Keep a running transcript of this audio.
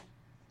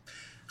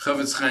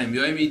Chofetz Chaim,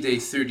 Yomi, day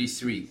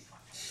 33.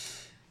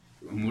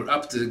 And we're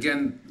up to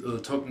again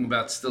talking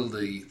about still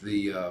the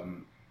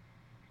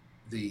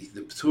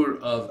tour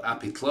of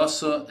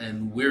apitlasa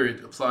and where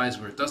it applies,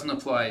 where it doesn't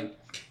apply.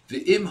 The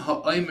im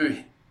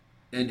ha'omer,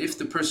 and if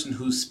the person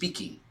who's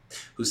speaking,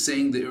 who's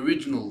saying the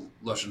original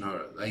lashon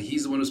hara, like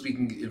he's the one who's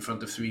speaking in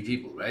front of three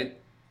people, right?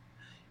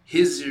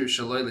 His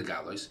shaloi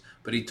legalos,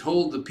 but he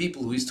told the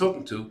people who he's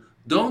talking to,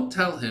 don't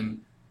tell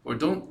him or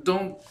don't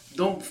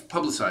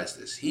publicize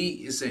this.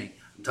 He is saying,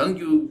 I'm telling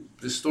you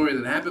the story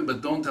that happened,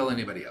 but don't tell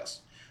anybody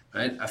else.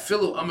 Right?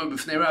 Afilu amar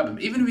b'fnei rabbim.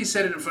 Even if he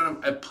said it in front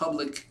of a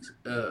public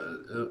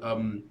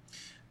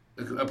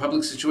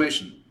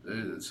situation,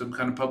 some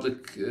kind of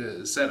public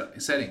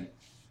setting.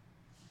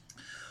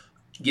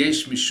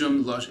 Yesh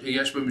mishum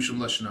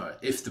lashon hara.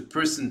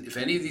 If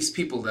any of these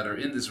people that are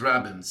in this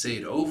rabbim say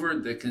it over,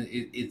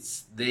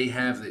 they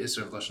have the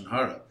isser of lashon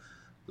hara.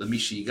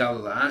 Lamishi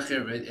yigal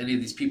la'acher. Right? Any of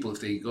these people, if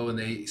they go and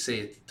they say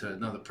it to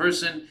another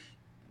person,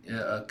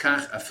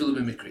 kach afilu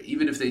b'mikra.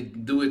 Even if they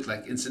do it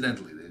like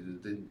incidentally,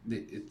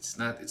 it's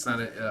not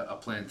a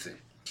planned thing.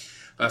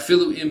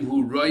 Afilu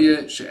imhu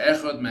roya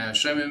she'echad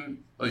me'hashemim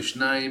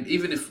oishnayim.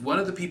 Even if one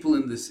of the people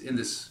in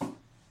this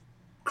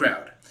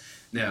crowd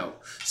now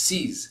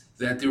sees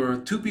that there are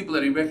two people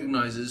that he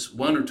recognizes,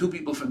 one or two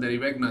people that he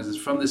recognizes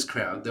from this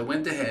crowd that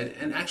went ahead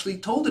and actually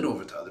told it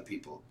over to other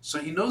people. So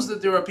he knows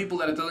that there are people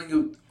that are telling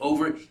you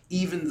over,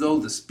 even though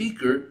the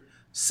speaker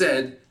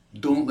said,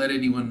 don't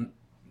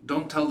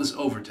tell this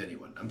over to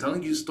anyone. I'm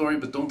telling you a story,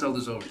 but don't tell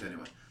this over to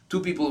anyone. Two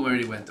people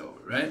already went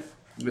over, right?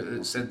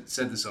 Said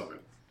this over.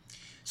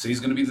 So he's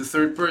going to be the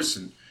third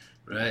person,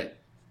 right?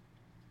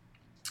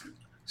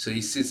 So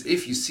he says,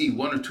 if you see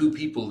one or two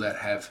people that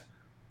have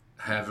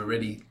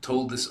already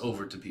told this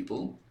over to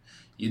people,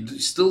 you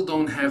still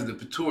don't have the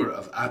patur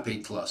of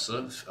apei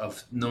tlasa,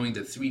 of knowing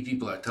that three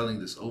people are telling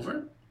this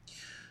over,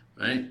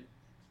 right?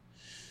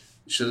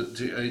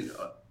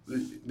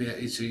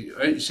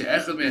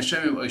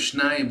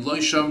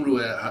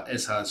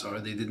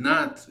 They did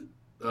not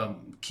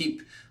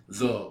keep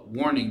the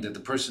warning that the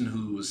person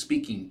who was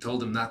speaking told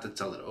them not to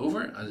tell it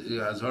over, and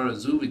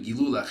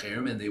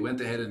they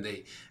went ahead and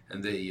they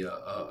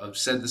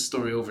said the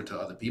story over to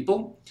other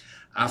people.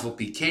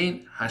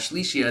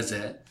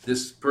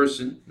 This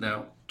person,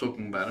 now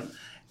talking about him,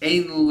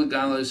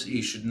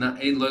 he should not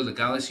be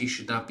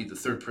the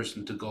third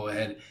person to go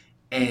ahead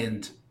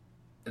and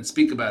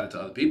speak about it to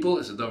other people.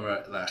 Even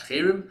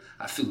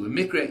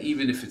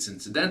if it's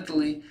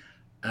incidentally,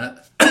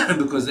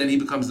 because then he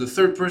becomes the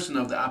third person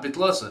of the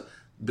apitlasa.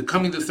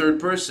 Becoming the third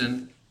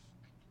person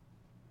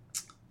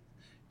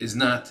it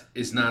means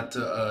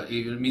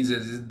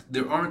that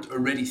there aren't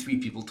already three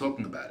people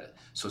talking about it.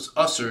 So it's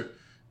usher.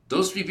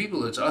 Those three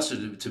people, it's usher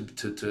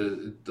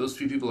to those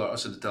three people are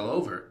usher to tell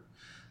over.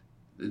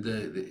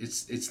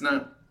 It's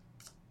not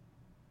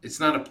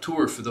a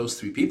tour for those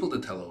three people to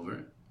tell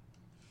over.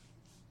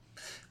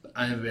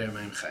 I am Be'er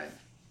Ma'im Chaim.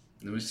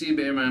 Now we see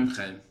Be'er Ma'im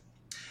Chaim.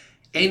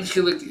 Ein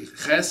chilik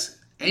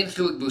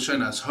b'lashon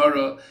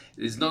hashara.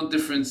 There's no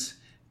difference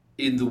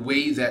in the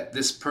way that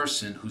this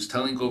person who's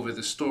telling over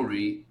the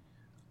story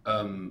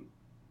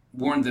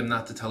warned them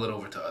not to tell it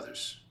over to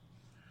others.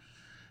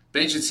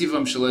 Whether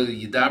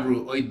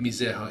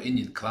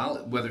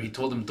he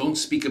told them don't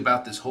speak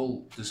about this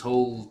whole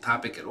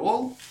topic at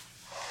all,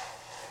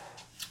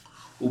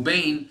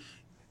 whether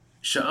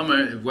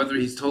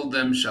he's told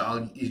them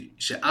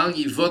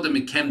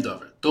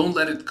don't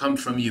let it come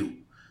from you,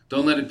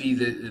 don't let it be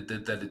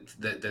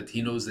that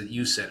he knows that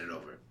you said it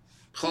over.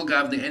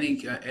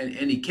 In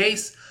any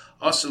case,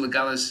 also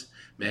legalis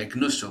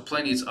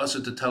plenty, it's also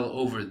to tell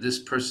over this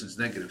person's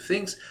negative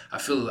things. I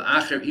feel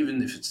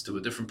even if it's to a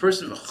different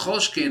person. And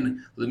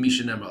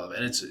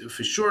it's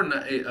for sure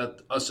not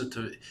also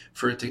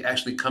for it to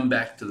actually come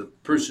back to the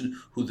person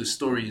who the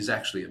story is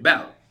actually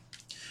about.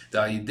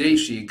 Why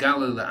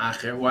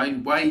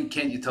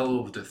can't you tell it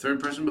over to the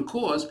third person?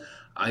 Because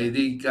you're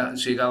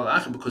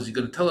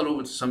going to tell it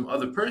over to some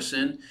other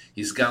person.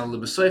 It's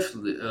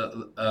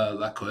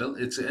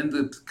end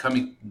up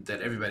coming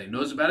that everybody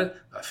knows about it.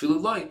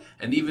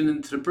 And even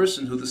into the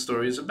person who the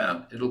story is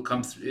about, it'll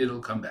come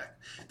back.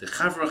 The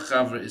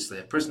chavra is that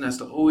a person has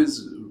to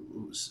always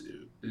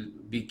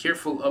be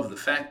careful of the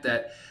fact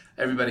that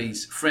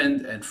everybody's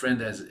friend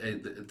has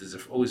there's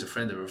always a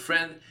friend of a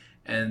friend,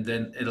 and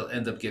then it'll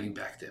end up getting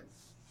back to him.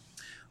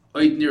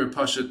 Oid near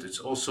Pashat, it's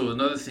also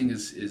another thing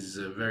is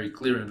very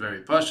clear and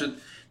very Pashat.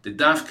 The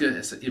Dafka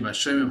is im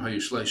Hashemim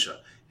hayushleisha.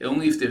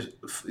 Only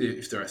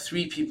if there are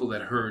three people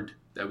that heard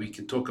that we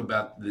can talk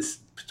about this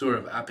Patur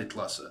of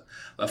Apitlasa.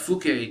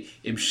 Lafuke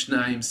im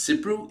Shnaim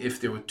Sipru,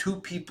 if there were two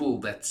people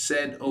that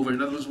said over,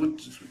 in other words,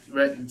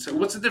 right? So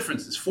what's the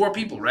difference? It's four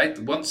people, right?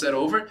 One said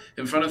over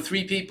in front of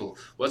three people.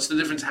 What's the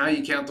difference? How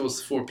you count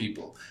those four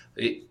people?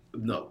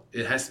 No,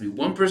 it has to be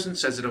one person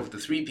says it over to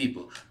three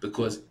people,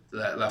 because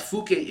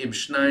lafuke im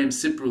shnaim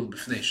sipru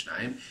b'fnei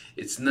shnaim.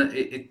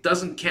 It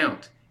doesn't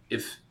count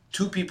if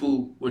two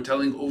people were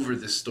telling over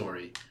this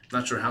story.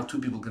 Not sure how two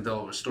people can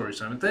tell over a story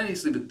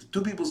simultaneously, but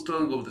two people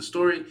telling over the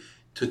story,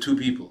 to 2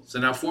 people. So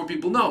now 4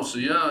 people, no. So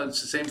yeah,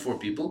 it's the same 4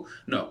 people.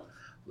 No.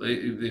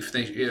 If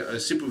they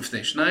sipur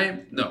v'fnei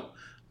shnayim, no.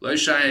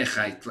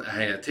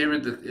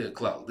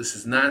 This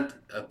is not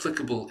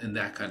applicable in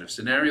that kind of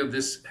scenario.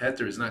 This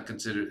heter is not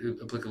considered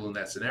applicable in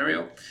that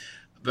scenario.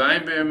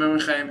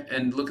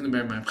 And look in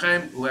the Ber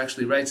Chaim, who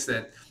actually writes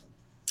that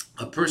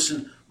a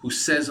person who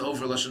says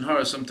over Lashon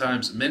Hara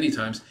sometimes, many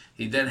times,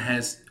 he then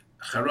has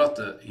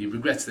charata, he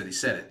regrets that he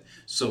said it.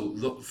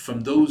 So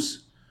from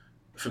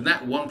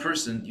that one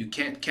person, you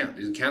can't count.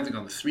 You're counting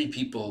on the 3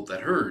 people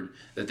that heard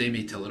that they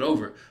may tell it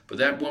over. But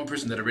that one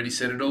person that already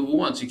said it over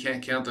once, you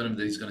can't count on him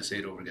that he's going to say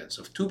it over again.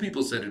 So if 2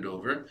 people said it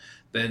over,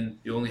 then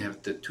you only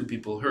have the 2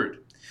 people heard.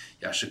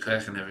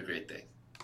 Yashakayach, and have a great day.